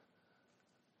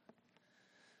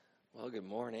Well, good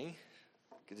morning.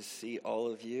 Good to see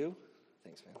all of you.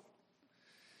 Thanks, man.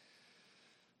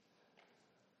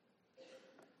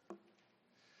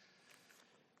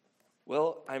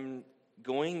 Well, I'm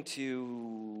going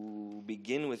to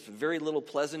begin with very little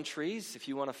pleasantries. If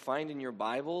you want to find in your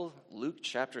Bible, Luke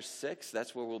chapter 6,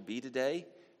 that's where we'll be today.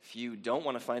 If you don't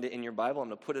want to find it in your Bible, I'm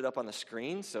going to put it up on the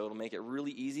screen, so it'll make it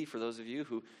really easy for those of you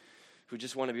who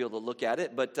just want to be able to look at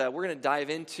it. But we're going to dive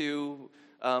into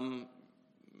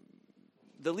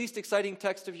the least exciting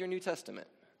text of your New Testament.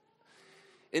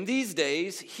 In these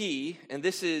days, he, and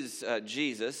this is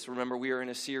Jesus, remember we are in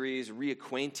a series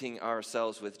reacquainting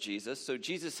ourselves with Jesus. So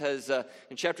Jesus has,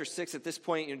 in chapter 6 at this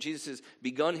point, Jesus has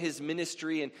begun his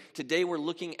ministry, and today we're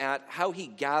looking at how he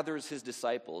gathers his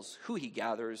disciples, who he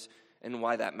gathers, and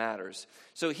why that matters.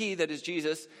 So he, that is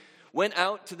Jesus, went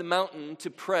out to the mountain to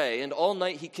pray, and all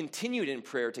night he continued in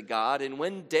prayer to God. And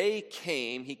when day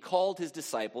came, he called his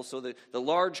disciples, so the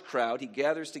large crowd he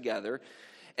gathers together,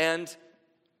 and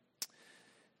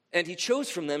he chose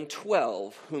from them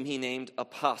 12, whom he named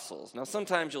apostles. Now,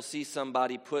 sometimes you'll see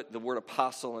somebody put the word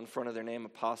apostle in front of their name,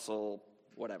 apostle,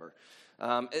 whatever.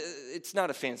 It's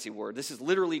not a fancy word. This is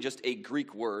literally just a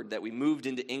Greek word that we moved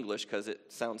into English because it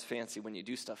sounds fancy when you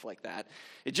do stuff like that.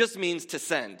 It just means to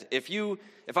send.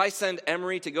 If I send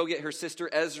Emery to go get her sister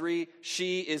Esri,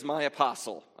 she is my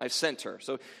apostle. I've sent her.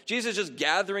 So Jesus is just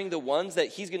gathering the ones that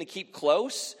he's going to keep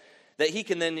close, that he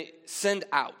can then send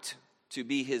out to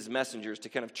be his messengers, to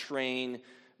kind of train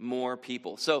more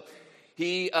people. So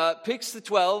he picks the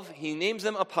 12, he names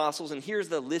them apostles, and here's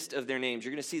the list of their names.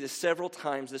 You're going to see this several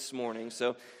times this morning,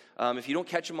 so if you don't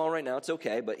catch them all right now, it's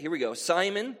okay, but here we go.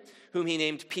 Simon, whom he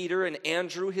named Peter, and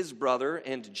Andrew his brother,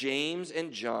 and James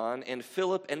and John, and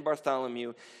Philip and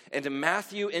Bartholomew, and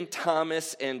Matthew and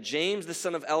Thomas, and James the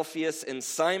son of Alphaeus, and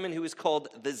Simon who is called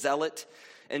the Zealot,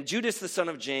 and Judas the son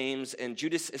of James, and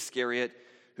Judas Iscariot,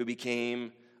 who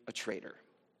became a traitor.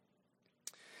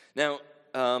 Now,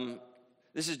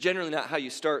 this is generally not how you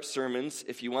start sermons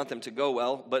if you want them to go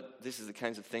well, but this is the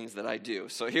kinds of things that I do.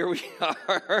 So here we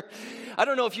are. I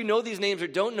don't know if you know these names or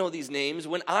don't know these names.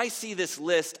 When I see this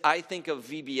list, I think of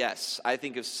VBS. I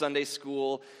think of Sunday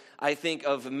school. I think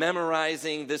of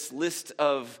memorizing this list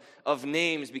of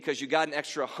names because you got an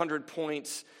extra 100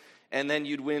 points and then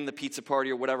you'd win the pizza party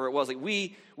or whatever it was. Like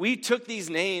we took these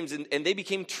names and they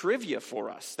became trivia for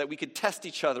us that we could test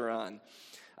each other on.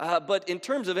 But in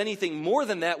terms of anything more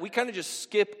than that, we kind of just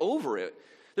skip over it.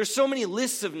 There's so many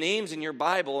lists of names in your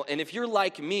Bible, and if you're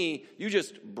like me, you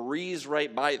just breeze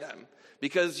right by them.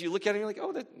 Because you look at it and you're like,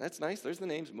 oh, that's nice, there's the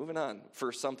names, moving on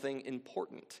for something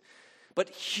important. But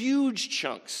huge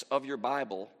chunks of your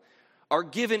Bible are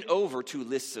given over to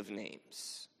lists of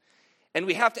names. And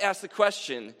we have to ask the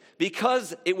question,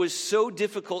 because it was so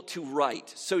difficult to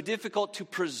write, so difficult to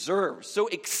preserve, so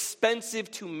expensive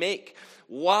to make,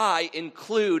 why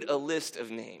include a list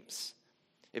of names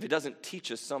if it doesn't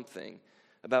teach us something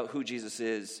about who Jesus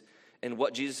is and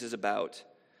what Jesus is about?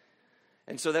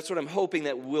 And so that's what I'm hoping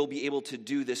that we'll be able to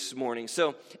do this morning.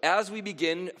 So as we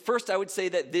begin, first I would say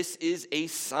that this is a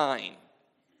sign.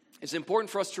 It's important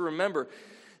for us to remember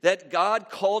that God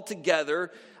called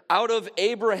together out of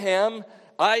Abraham,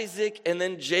 Isaac, and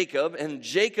then Jacob. And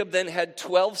Jacob then had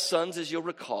 12 sons, as you'll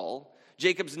recall.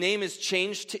 Jacob's name is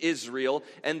changed to Israel,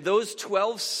 and those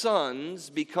 12 sons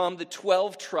become the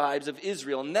 12 tribes of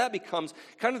Israel. And that becomes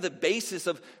kind of the basis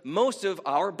of most of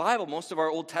our Bible, most of our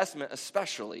Old Testament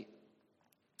especially.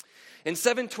 In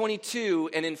 722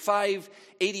 and in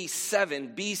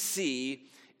 587 BC,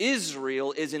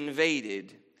 Israel is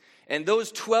invaded. And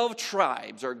those 12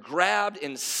 tribes are grabbed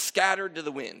and scattered to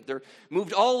the wind. They're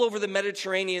moved all over the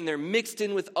Mediterranean. They're mixed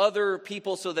in with other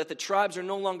people so that the tribes are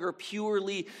no longer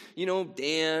purely,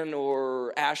 Dan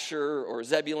or Asher or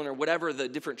Zebulun or whatever the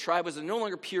different tribe was. They're no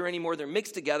longer pure anymore. They're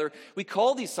mixed together. We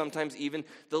call these sometimes even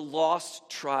the lost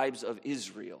tribes of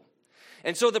Israel.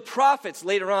 And so the prophets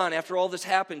later on, after all this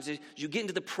happens, as you get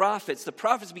into the prophets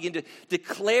begin to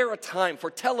declare a time,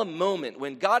 foretell a moment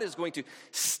when God is going to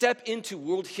step into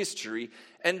world history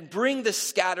and bring the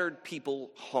scattered people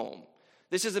home.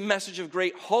 This is a message of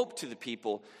great hope to the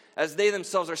people as they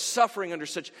themselves are suffering under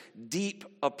such deep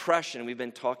oppression. We've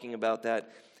been talking about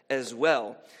that as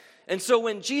well. And so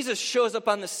when Jesus shows up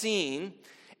on the scene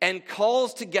and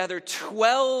calls together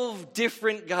 12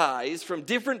 different guys from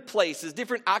different places,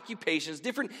 different occupations,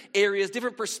 different areas,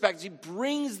 different perspectives. He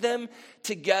brings them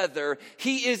together.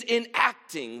 He is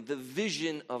enacting the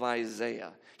vision of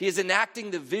Isaiah. He is enacting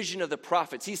the vision of the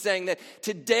prophets. He's saying that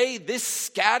today this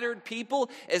scattered people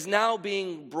is now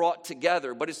being brought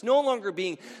together, but it's no longer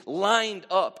being lined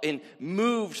up and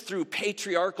moved through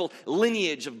patriarchal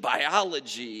lineage of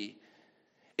biology.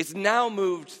 It's now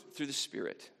moved through the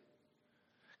Spirit.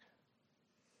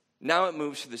 Now it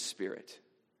moves through the Spirit.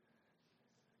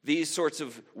 These sorts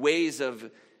of ways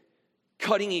of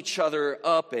cutting each other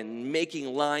up and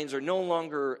making lines are no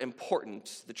longer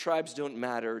important. The tribes don't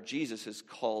matter. Jesus has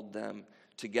called them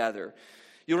together.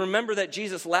 You'll remember that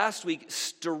Jesus last week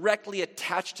directly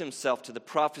attached himself to the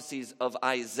prophecies of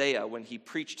Isaiah when he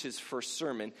preached his first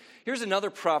sermon. Here's another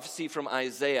prophecy from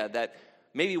Isaiah that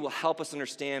maybe will help us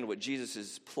understand what Jesus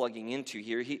is plugging into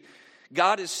here.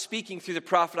 God is speaking through the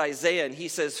prophet Isaiah, and he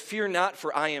says, "Fear not,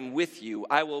 for I am with you.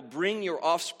 I will bring your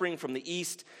offspring from the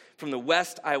east, from the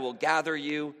west I will gather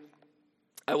you.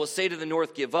 I will say to the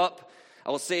north, give up.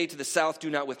 I will say to the south, do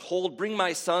not withhold. Bring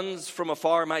my sons from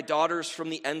afar, my daughters from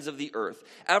the ends of the earth.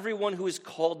 Everyone who is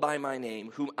called by my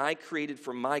name, whom I created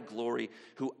for my glory,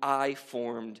 who I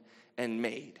formed and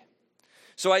made."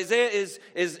 So Isaiah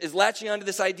is latching onto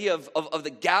this idea of the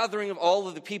gathering of all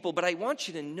of the people, but I want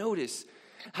you to notice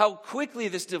how quickly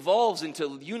this devolves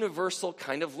into universal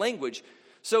kind of language.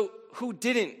 So who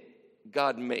didn't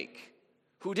God make?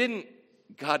 Who didn't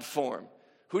God form?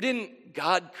 Who didn't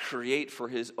God create for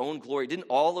his own glory? Didn't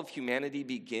all of humanity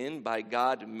begin by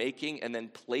God making and then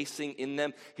placing in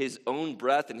them his own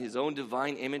breath and his own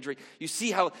divine imagery? You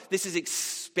see how this is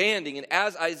expanding, and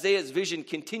as Isaiah's vision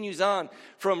continues on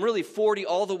from really 40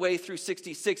 all the way through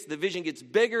 66, the vision gets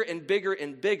bigger and bigger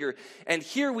and bigger, and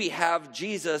here we have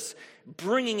Jesus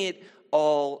bringing it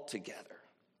all together.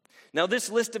 Now, this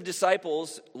list of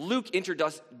disciples, Luke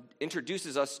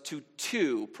introduces us to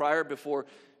two prior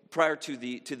to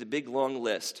the big long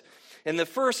list. And the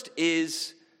first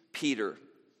is Peter.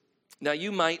 Now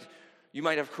you might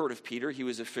have heard of Peter. He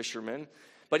was a fisherman.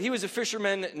 But he was a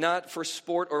fisherman not for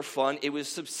sport or fun. It was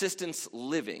subsistence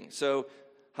living. So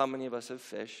how many of us have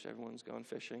fished? Everyone's gone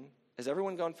fishing. Has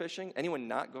everyone gone fishing? Anyone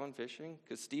not gone fishing?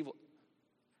 Because Steve,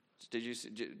 did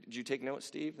you take note,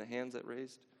 Steve? The hands that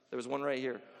raised? There was one right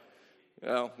here.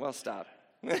 Oh, well, stop.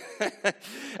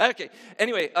 Okay,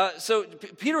 anyway, so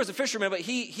Peter was a fisherman, but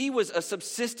he was a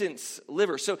subsistence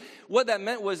liver. So what that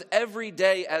meant was every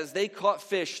day as they caught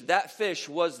fish, that fish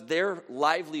was their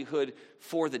livelihood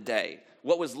for the day.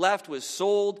 What was left was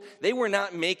sold. They were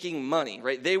not making money,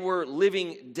 right? They were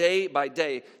living day by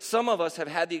day. Some of us have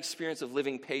had the experience of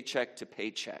living paycheck to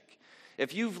paycheck.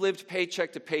 If you've lived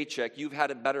paycheck to paycheck, you've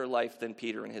had a better life than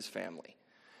Peter and his family.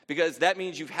 Because that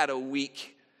means you've had a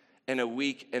week and a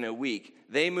week and a week.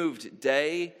 They moved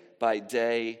day by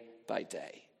day by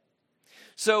day.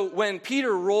 So when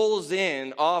Peter rolls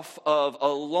in off of a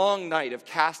long night of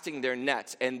casting their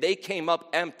nets and they came up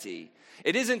empty,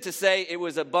 it isn't to say it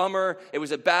was a bummer, it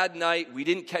was a bad night, we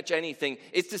didn't catch anything.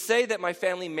 It's to say that my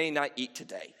family may not eat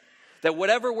today. That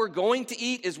whatever we're going to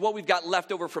eat is what we've got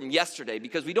left over from yesterday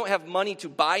because we don't have money to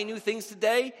buy new things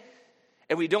today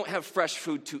and we don't have fresh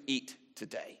food to eat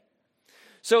today.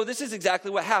 So this is exactly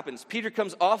what happens. Peter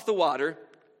comes off the water,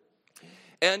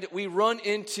 and we runs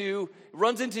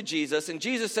into Jesus, and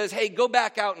Jesus says, "Hey, go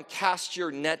back out and cast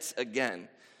your nets again."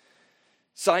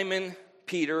 Simon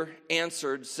Peter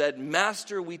answered, said,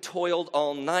 "Master, we toiled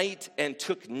all night and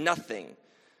took nothing,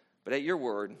 but at your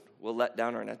word, we'll let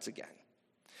down our nets again."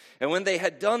 And when they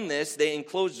had done this, they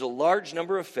enclosed a large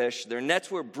number of fish. Their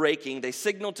nets were breaking. They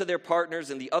signaled to their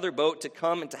partners in the other boat to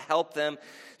come and to help them.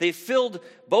 They filled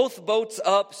both boats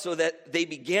up so that they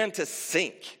began to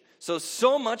sink.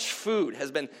 So much food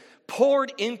has been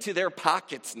poured into their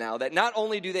pockets now that not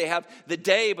only do they have the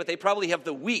day, but they probably have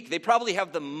the week. They probably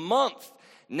have the month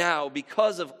now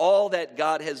because of all that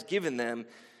God has given them,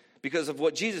 because of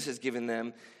what Jesus has given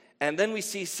them. And then we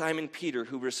see Simon Peter,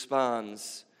 who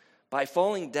responds by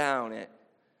falling down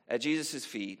at Jesus'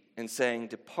 feet and saying,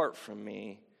 "Depart from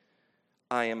me,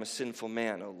 I am a sinful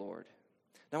man, O Lord."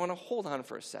 Now I want to hold on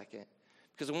for a second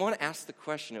because I want to ask the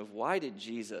question of why did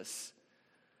Jesus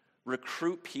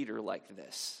recruit Peter like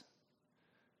this?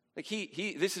 Like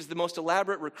this is the most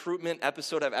elaborate recruitment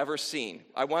episode I've ever seen.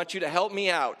 I want you to help me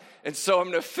out. And so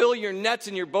I'm going to fill your nets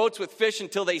and your boats with fish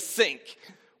until they sink.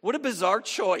 What a bizarre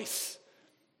choice.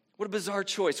 What a bizarre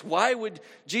choice. Why would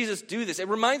Jesus do this? It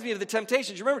reminds me of the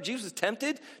temptations. You remember Jesus was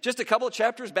tempted just a couple of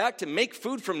chapters back to make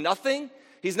food from nothing?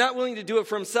 He's not willing to do it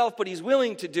for himself, but he's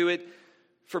willing to do it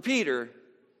for Peter.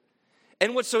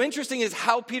 And what's so interesting is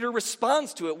how Peter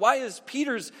responds to it. What's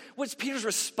Peter's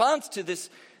response to this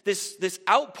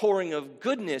outpouring of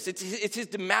goodness? It's his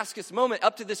Damascus moment.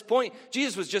 Up to this point,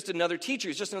 Jesus was just another teacher.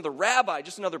 He's just another rabbi,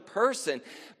 just another person.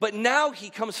 But now he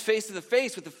comes face to the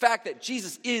face with the fact that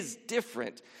Jesus is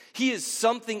different. He is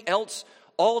something else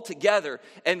altogether.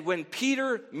 And when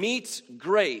Peter meets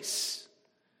grace,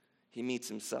 he meets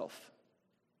himself.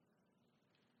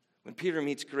 When Peter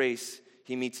meets grace,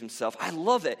 he meets himself. I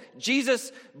love that.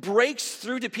 Jesus breaks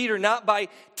through to Peter not by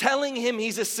telling him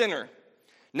he's a sinner,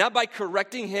 not by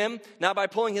correcting him, not by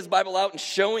pulling his Bible out and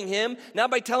showing him, not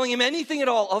by telling him anything at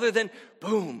all other than,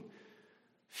 boom,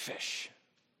 fish.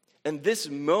 And this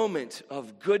moment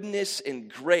of goodness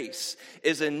and grace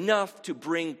is enough to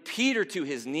bring Peter to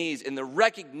his knees in the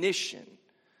recognition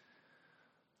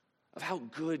of how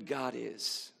good God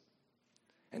is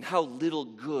and how little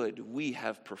good we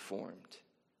have performed.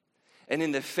 And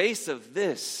in the face of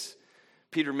this,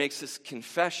 Peter makes this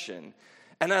confession.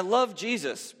 And I love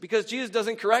Jesus because Jesus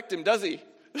doesn't correct him, does he?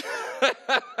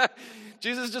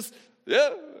 Jesus just,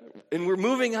 yeah, and we're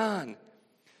moving on.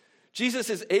 Jesus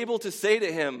is able to say to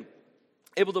him,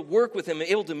 able to work with him,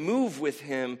 able to move with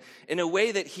him in a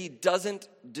way that he doesn't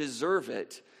deserve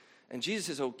it. And Jesus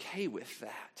is okay with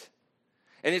that.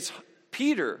 And it's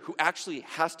Peter who actually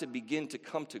has to begin to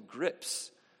come to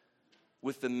grips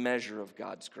with the measure of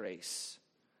God's grace,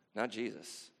 not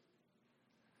Jesus.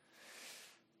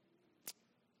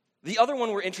 The other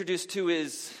one we're introduced to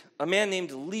is a man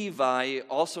named Levi,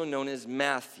 also known as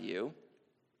Matthew.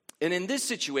 And in this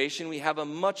situation, we have a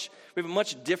much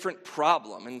different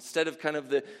problem. Instead of kind of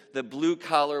the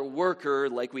blue-collar worker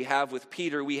like we have with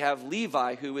Peter, we have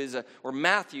Levi, or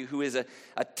Matthew, who is a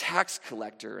tax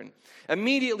collector. And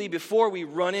immediately before we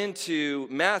run into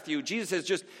Matthew, Jesus has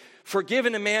just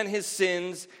forgiven a man his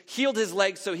sins, healed his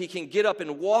legs so he can get up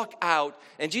and walk out.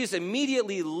 And Jesus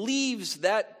immediately leaves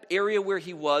that area where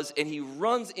he was, and he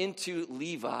runs into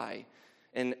Levi.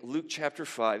 In Luke chapter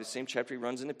 5, the same chapter he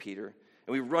runs into Peter.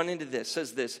 And we run into this,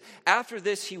 says this, after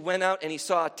this he went out and he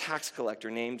saw a tax collector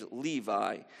named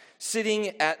Levi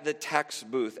sitting at the tax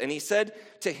booth. And he said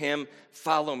to him,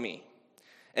 follow me.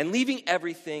 And leaving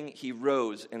everything, he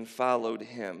rose and followed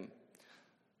him.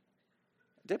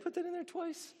 Did I put that in there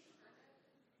twice?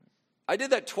 I did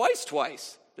that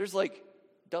twice. There's like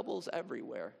doubles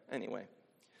everywhere. Anyway,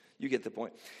 you get the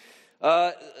point.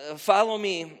 Follow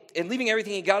me. And leaving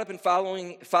everything, he got up and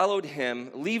followed him.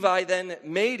 Levi then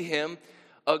made him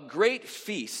a great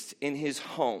feast in his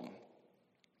home.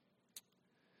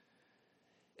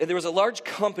 And there was a large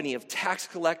company of tax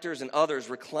collectors and others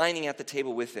reclining at the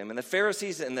table with him. And the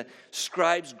Pharisees and the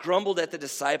scribes grumbled at the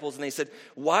disciples, and they said,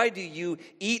 why do you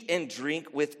eat and drink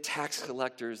with tax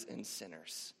collectors and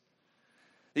sinners?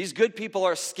 These good people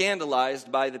are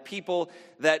scandalized by the people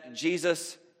that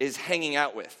Jesus is hanging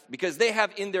out with, because they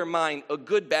have in their mind a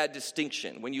good-bad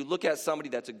distinction. When you look at somebody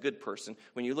that's a good person,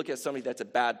 when you look at somebody that's a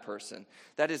bad person,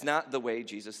 that is not the way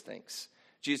Jesus thinks.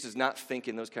 Jesus does not think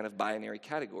in those kind of binary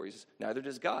categories. Neither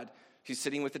does God. He's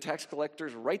sitting with the tax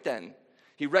collectors right then.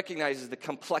 He recognizes the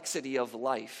complexity of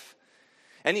life.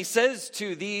 And he says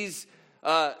to these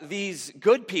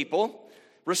good people,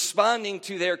 responding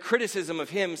to their criticism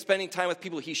of him spending time with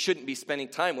people he shouldn't be spending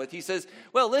time with, he says,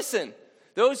 well, listen,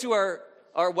 those who are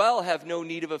well have no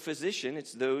need of a physician.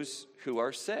 It's those who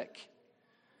are sick.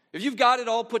 If you've got it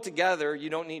all put together, you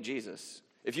don't need Jesus.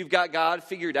 If you've got God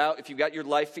figured out, if you've got your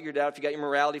life figured out, if you've got your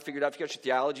morality figured out, if you've got your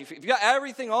theology, if you've got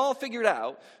everything all figured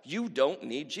out, you don't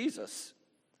need Jesus.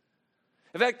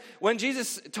 In fact, when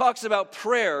Jesus talks about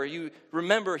prayer, you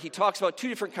remember he talks about two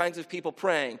different kinds of people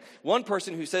praying. One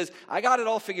person who says, I got it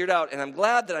all figured out, and I'm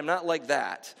glad that I'm not like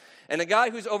that. And a guy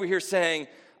who's over here saying,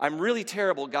 I'm really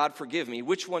terrible, God forgive me.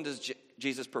 Which one does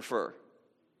Jesus prefer?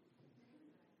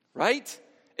 Right?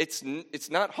 It's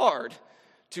not hard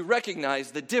to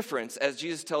recognize the difference as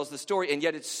Jesus tells the story, and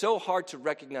yet it's so hard to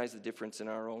recognize the difference in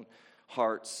our own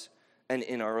hearts and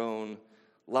in our own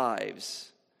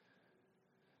lives.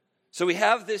 So we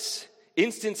have this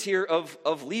instance here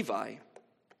of Levi,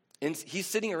 and he's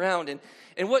sitting around,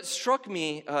 and what struck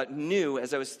me new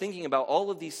as I was thinking about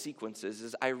all of these sequences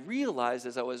is I realized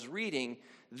as I was reading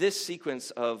this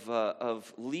sequence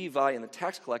of Levi and the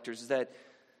tax collectors is that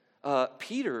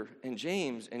Peter and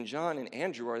James and John and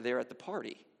Andrew are there at the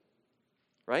party,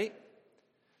 right?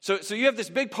 So you have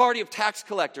this big party of tax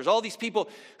collectors, all these people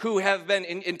who have been,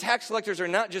 and tax collectors they're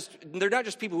not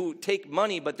just people who take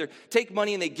money, but they take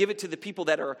money and they give it to the people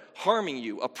that are harming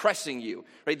you, oppressing you,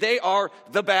 right? They are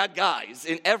the bad guys.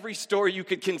 In every story you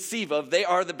could conceive of, they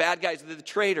are the bad guys, they're the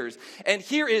traitors. And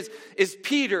here is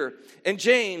Peter and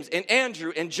James and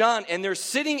Andrew and John, and they're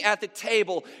sitting at the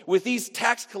table with these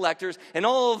tax collectors, and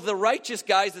all of the righteous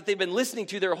guys that they've been listening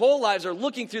to their whole lives are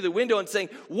looking through the window and saying,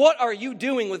 what are you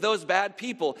doing with those bad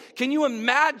people? Can you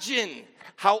imagine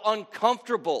how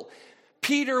uncomfortable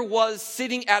Peter was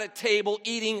sitting at a table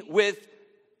eating with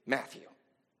Matthew?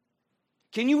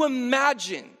 Can you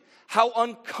imagine how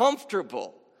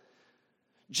uncomfortable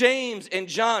James and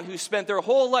John, who spent their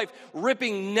whole life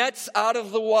ripping nets out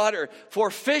of the water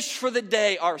for fish for the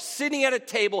day, are sitting at a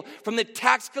table from the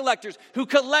tax collectors who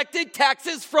collected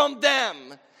taxes from them,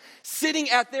 sitting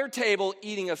at their table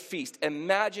eating a feast.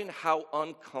 Imagine how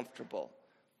uncomfortable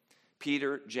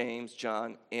Peter, James,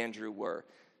 John, Andrew were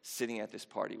sitting at this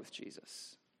party with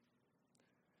Jesus.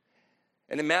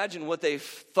 And imagine what they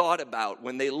thought about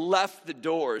when they left the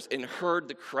doors and heard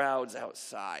the crowds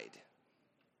outside.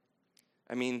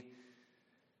 I mean,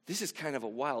 this is kind of a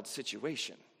wild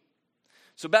situation.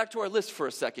 So back to our list for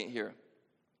a second here.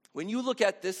 When you look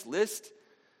at this list,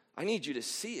 I need you to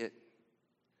see it.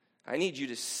 I need you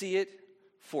to see it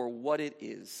for what it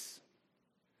is.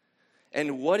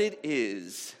 And what it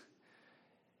is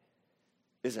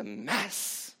a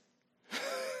mess.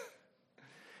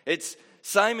 It's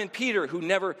Simon Peter, who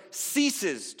never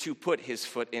ceases to put his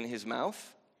foot in his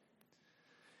mouth.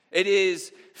 It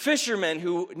is fishermen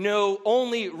who know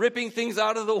only ripping things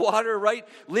out of the water, right?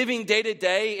 Living day to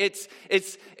day.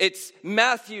 It's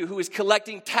Matthew, who is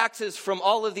collecting taxes from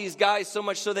all of these guys, so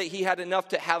much so that he had enough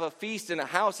to have a feast and a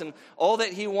house and all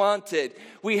that he wanted.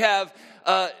 We have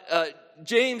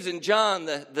James and John,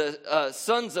 the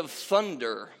sons of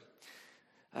thunder.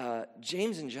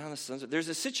 James and John, the sons of... There's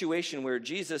a situation where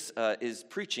Jesus is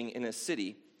preaching in a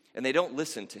city, and they don't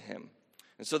listen to him.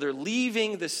 And so they're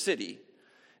leaving the city.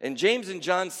 And James and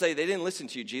John say, they didn't listen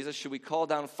to you, Jesus. Should we call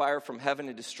down fire from heaven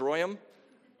to destroy them?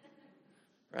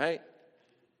 Right?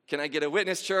 Can I get a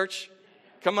witness, church?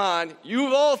 Come on.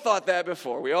 You've all thought that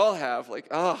before. We all have. Like,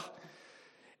 oh.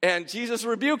 And Jesus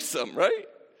rebukes them, right?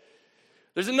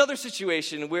 There's another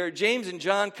situation where James and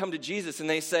John come to Jesus and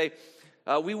they say,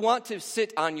 we want to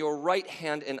sit on your right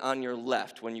hand and on your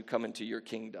left when you come into your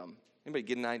kingdom. Anybody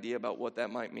get an idea about what that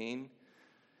might mean?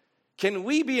 Can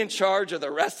we be in charge of the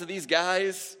rest of these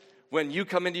guys when you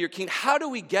come into your kingdom? How do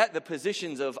we get the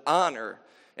positions of honor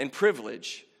and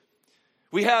privilege?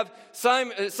 We have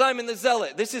Simon the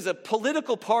Zealot. This is a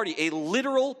political party, a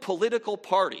literal political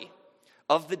party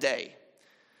of the day,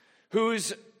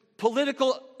 whose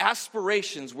political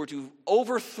aspirations were to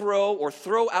overthrow or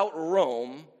throw out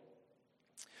Rome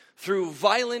through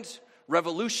violent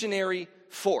revolutionary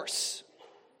force.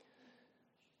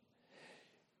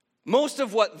 Most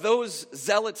of what those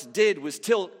zealots did was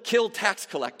kill tax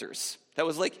collectors. That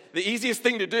was like the easiest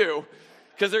thing to do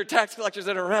because there are tax collectors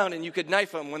that are around and you could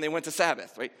knife them when they went to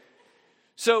Sabbath, right?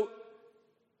 So,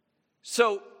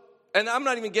 and I'm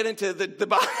not even getting to the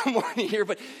bottom line here,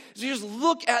 but so you just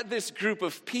look at this group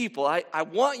of people. I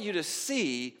want you to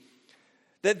see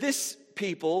that this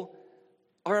people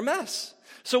are a mess.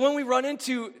 So when we run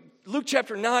into Luke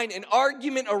chapter 9, an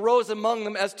argument arose among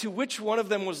them as to which one of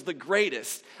them was the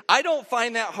greatest. I don't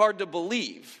find that hard to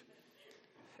believe.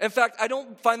 In fact, I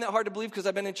don't find that hard to believe because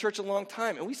I've been in church a long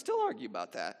time, and we still argue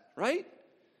about that, right?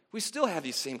 We still have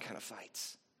these same kind of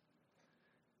fights.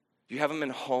 You have them in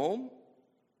home.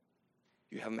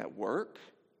 You have them at work.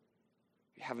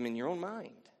 You have them in your own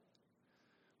mind.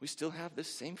 We still have this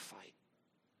same fight.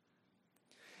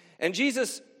 And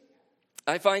Jesus,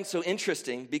 I find so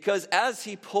interesting because as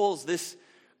he pulls this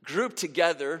group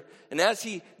together and as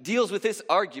he deals with this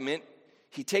argument,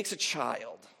 he takes a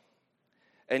child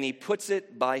and he puts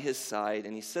it by his side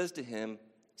and he says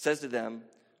to them,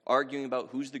 arguing about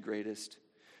who's the greatest,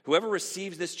 whoever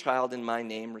receives this child in my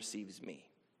name receives me.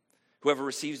 Whoever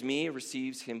receives me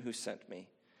receives him who sent me.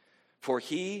 For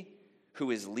he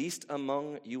who is least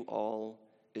among you all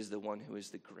is the one who is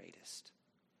the greatest.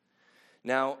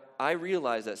 Now, I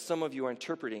realize that some of you are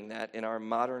interpreting that in our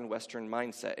modern Western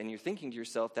mindset, and you're thinking to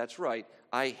yourself, that's right,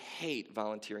 I hate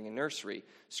volunteering in nursery.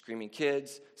 Screaming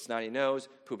kids, snotty nose,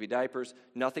 poopy diapers,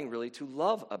 nothing really to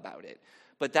love about it.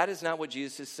 But that is not what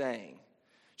Jesus is saying.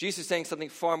 Jesus is saying something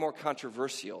far more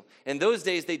controversial. In those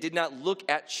days, they did not look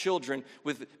at children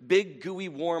with big, gooey,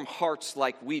 warm hearts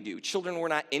like we do. Children were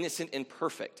not innocent and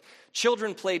perfect.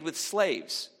 Children played with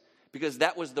slaves because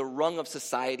that was the rung of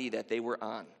society that they were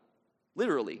on.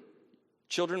 Literally,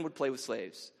 children would play with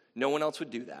slaves. No one else would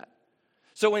do that.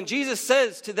 So when Jesus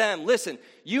says to them, listen,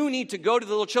 you need to go to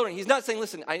the little children. He's not saying,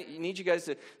 listen, I need you guys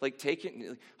to take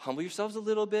it, humble yourselves a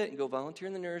little bit and go volunteer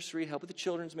in the nursery, help with the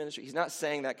children's ministry. He's not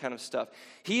saying that kind of stuff.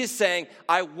 He is saying,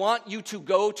 I want you to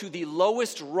go to the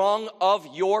lowest rung of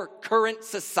your current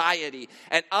society,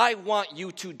 and I want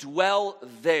you to dwell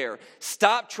there.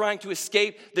 Stop trying to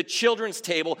escape the children's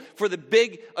table for the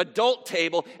big adult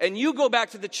table, and you go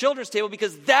back to the children's table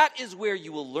because that is where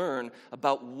you will learn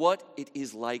about what it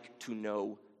is like to know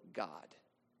God.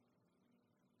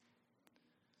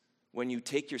 When you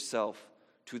take yourself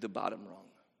to the bottom rung.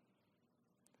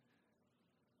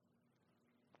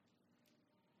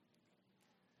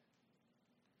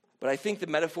 But I think the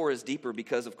metaphor is deeper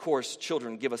because, of course,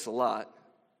 children give us a lot.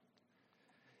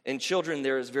 In children,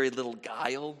 there is very little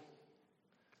guile,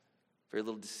 very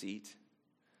little deceit.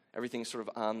 Everything's sort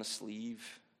of on the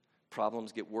sleeve.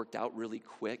 Problems get worked out really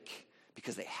quick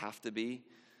because they have to be.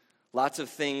 Lots of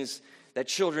things that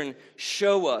children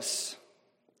show us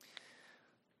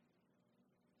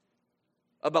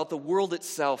about the world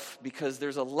itself because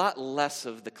there's a lot less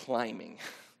of the climbing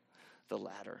the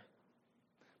ladder.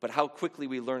 But how quickly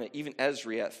we learn it. Even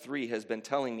Esri at 3 has been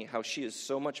telling me how she is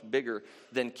so much bigger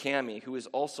than Cammie, who is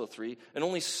also 3, and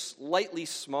only slightly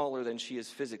smaller than she is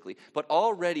physically. But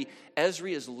already,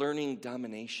 Esri is learning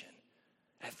domination.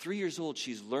 At 3 years old,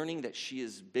 she's learning that she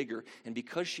is bigger, and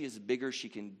because she is bigger, she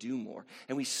can do more.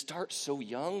 And we start so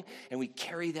young, and we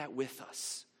carry that with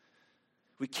us.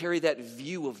 We carry that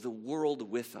view of the world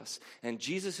with us. And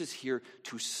Jesus is here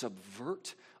to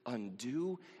subvert,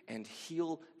 undo, and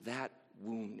heal that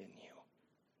wound in you,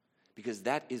 because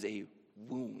that is a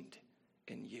wound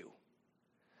in you.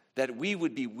 That we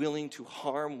would be willing to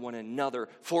harm one another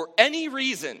for any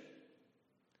reason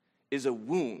is a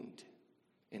wound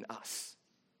in us.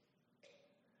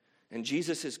 And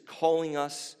Jesus is calling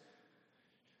us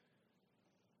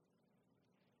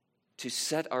to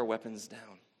set our weapons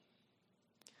down.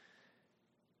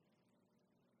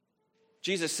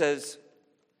 Jesus says,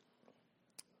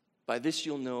 "By this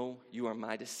you'll know you are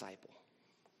my disciple,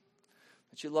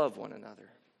 that you love one another."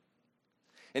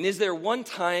 And is there one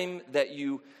time that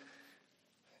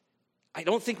I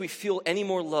don't think we feel any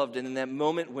more loved than in that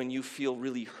moment when you feel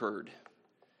really heard.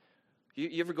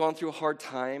 You ever gone through a hard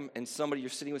time and you're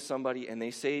sitting with somebody and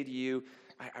they say to you,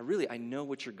 I know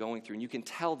what you're going through. And you can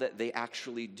tell that they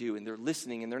actually do. And they're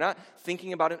listening. And they're not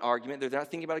thinking about an argument. They're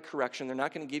not thinking about a correction. They're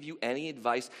not going to give you any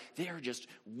advice. They are just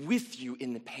with you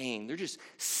in the pain. They're just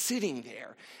sitting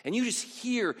there. And you just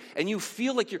hear and you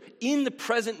feel like you're in the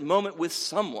present moment with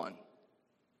someone.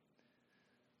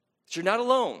 That you're not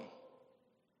alone.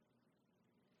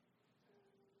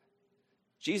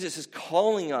 Jesus is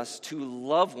calling us to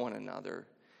love one another.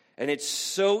 And it's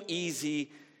so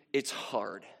easy, it's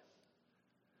hard.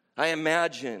 I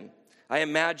imagine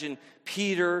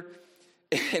Peter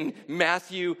and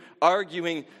Matthew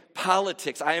arguing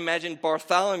politics. I imagine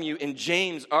Bartholomew and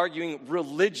James arguing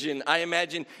religion. I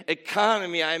imagine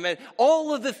economy. I imagine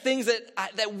all of the things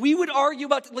that we would argue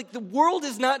about. Like, the world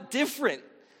is not different.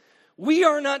 We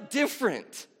are not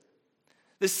different.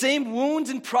 The same wounds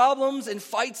and problems and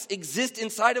fights exist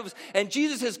inside of us. And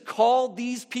Jesus has called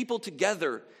these people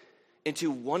together into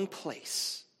one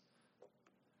place.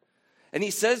 And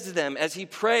he says to them, as he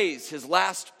prays his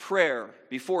last prayer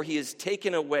before he is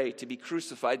taken away to be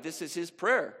crucified, this is his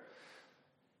prayer.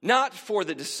 Not for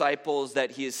the disciples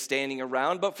that he is standing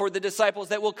around, but for the disciples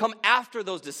that will come after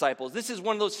those disciples. This is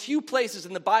one of those few places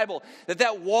in the Bible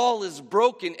that wall is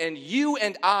broken and you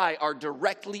and I are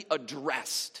directly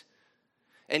addressed.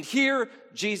 And here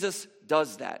Jesus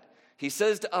does that. He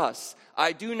says to us,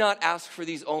 I do not ask for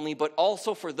these only, but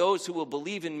also for those who will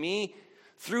believe in me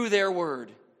through their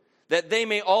word, that they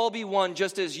may all be one,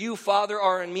 just as you, Father,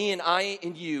 are in me and I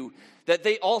in you, that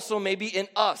they also may be in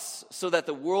us, so that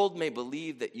the world may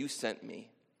believe that you sent me.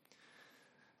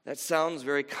 That sounds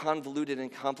very convoluted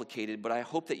and complicated, but I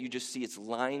hope that you just see its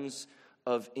lines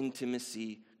of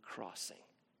intimacy crossing.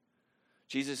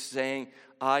 Jesus is saying,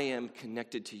 I am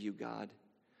connected to you, God.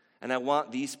 And I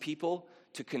want these people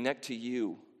to connect to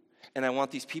you. And I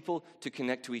want these people to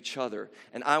connect to each other.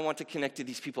 And I want to connect to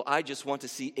these people. I just want to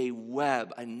see a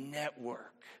web, a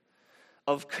network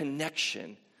of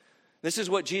connection. This is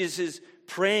what Jesus is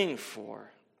praying for.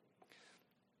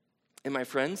 And my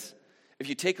friends, if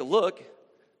you take a look,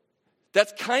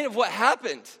 that's kind of what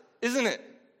happened, isn't it?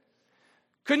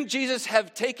 Couldn't Jesus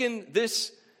have taken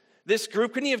this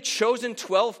group? Couldn't he have chosen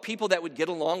 12 people that would get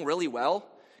along really well?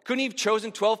 Couldn't he have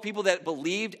chosen 12 people that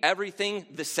believed everything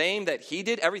the same that he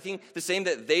did, everything the same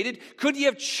that they did? Could he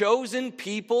have chosen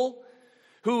people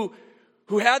who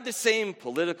had the same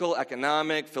political,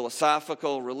 economic,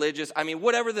 philosophical, religious,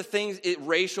 whatever the things,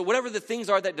 racial, whatever the things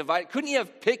are that divide? Couldn't he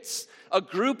have picked a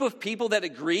group of people that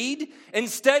agreed?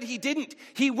 Instead, he didn't.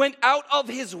 He went out of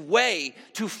his way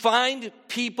to find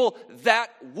people that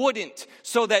wouldn't,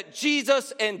 so that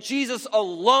Jesus and Jesus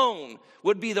alone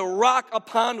would be the rock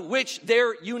upon which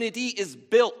their unity is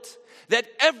built. That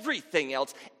everything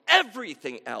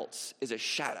else is a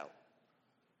shadow.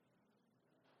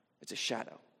 It's a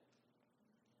shadow.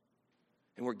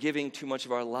 And we're giving too much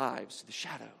of our lives to the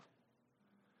shadow.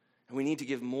 And we need to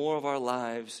give more of our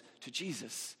lives to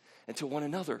Jesus and to one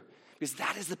another, because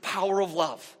that is the power of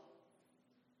love.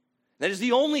 That is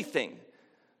the only thing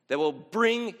that will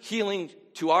bring healing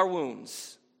to our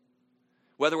wounds.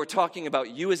 Whether we're talking about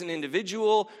you as an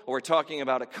individual, or we're talking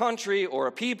about a country, or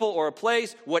a people, or a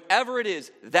place, whatever it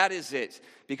is, that is it.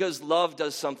 Because love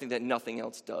does something that nothing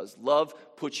else does. Love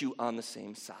puts you on the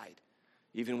same side,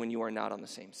 even when you are not on the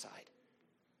same side.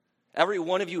 Every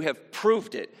one of you have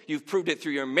proved it. You've proved it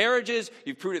through your marriages.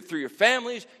 You've proved it through your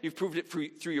families. You've proved it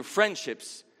through your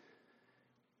friendships.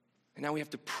 And now we have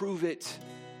to prove it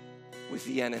with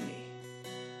the enemy.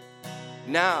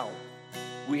 Now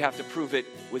we have to prove it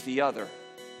with the other.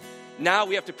 Now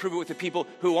we have to prove it with the people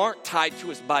who aren't tied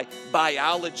to us by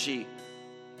biology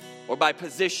or by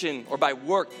position or by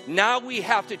work. Now we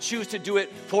have to choose to do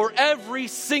it for every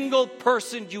single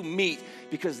person you meet,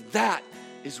 because that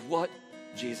is what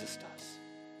Jesus does.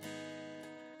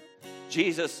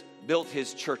 Jesus built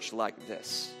his church like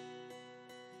this.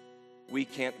 We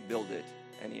can't build it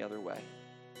any other way.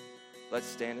 Let's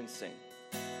stand and sing.